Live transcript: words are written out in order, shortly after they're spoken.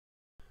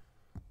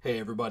Hey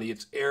everybody,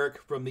 it's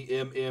Eric from the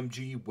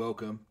MMG.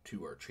 Welcome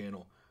to our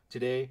channel.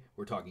 Today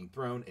we're talking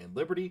Throne and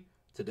Liberty,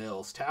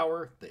 Taedal's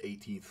Tower, the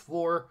 18th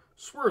floor,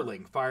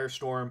 Swirling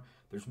Firestorm.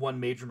 There's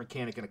one major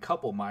mechanic and a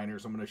couple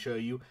minors. I'm going to show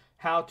you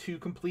how to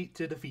complete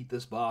to defeat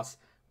this boss,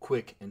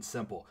 quick and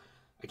simple.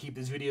 I keep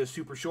these videos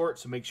super short,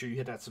 so make sure you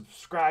hit that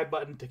subscribe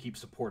button to keep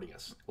supporting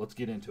us. Let's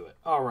get into it.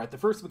 Alright, the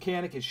first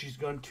mechanic is she's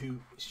going to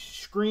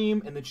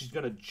scream and then she's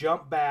going to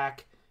jump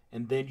back.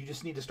 And then you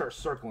just need to start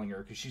circling her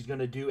because she's going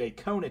to do a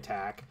cone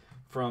attack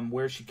from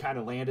where she kind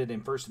of landed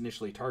and first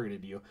initially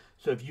targeted you.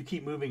 So if you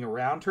keep moving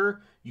around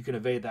her, you can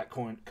evade that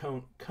cone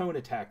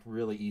attack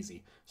really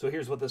easy. So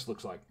here's what this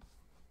looks like.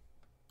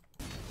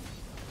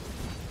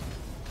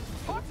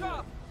 Hot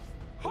up!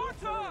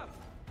 Hot up!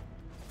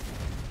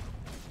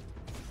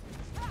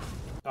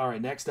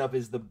 Alright, next up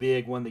is the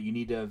big one that you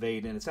need to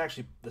evade, and it's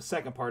actually, the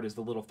second part is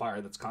the little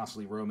fire that's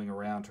constantly roaming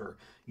around her.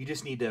 You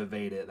just need to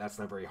evade it. That's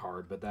not very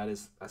hard, but that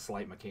is a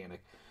slight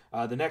mechanic.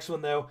 The next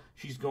one, though,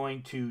 she's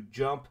going to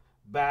jump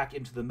back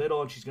into the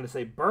middle, and she's going to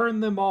say,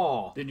 burn them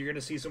all! Then you're going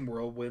to see some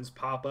whirlwinds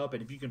pop up,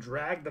 and if you can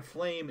drag the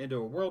flame into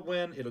a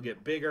whirlwind, it'll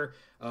get bigger.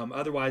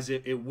 Otherwise,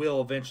 it will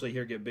eventually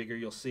here get bigger.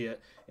 You'll see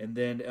it, and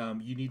then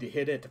you need to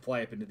hit it to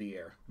fly up into the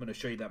air. I'm going to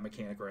show you that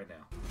mechanic right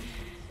now.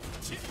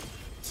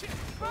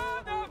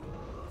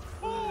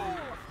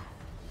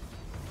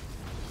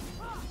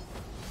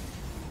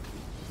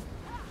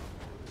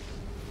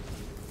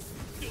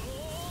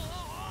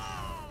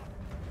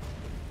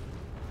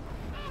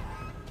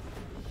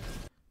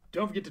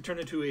 Don't forget to turn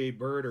into a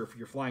bird or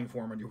your flying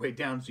form on your way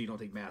down so you don't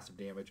take massive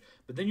damage.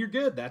 But then you're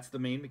good. That's the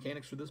main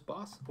mechanics for this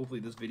boss. Hopefully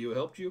this video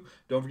helped you.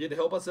 Don't forget to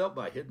help us out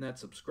by hitting that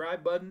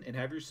subscribe button and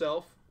have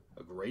yourself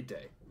a great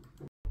day.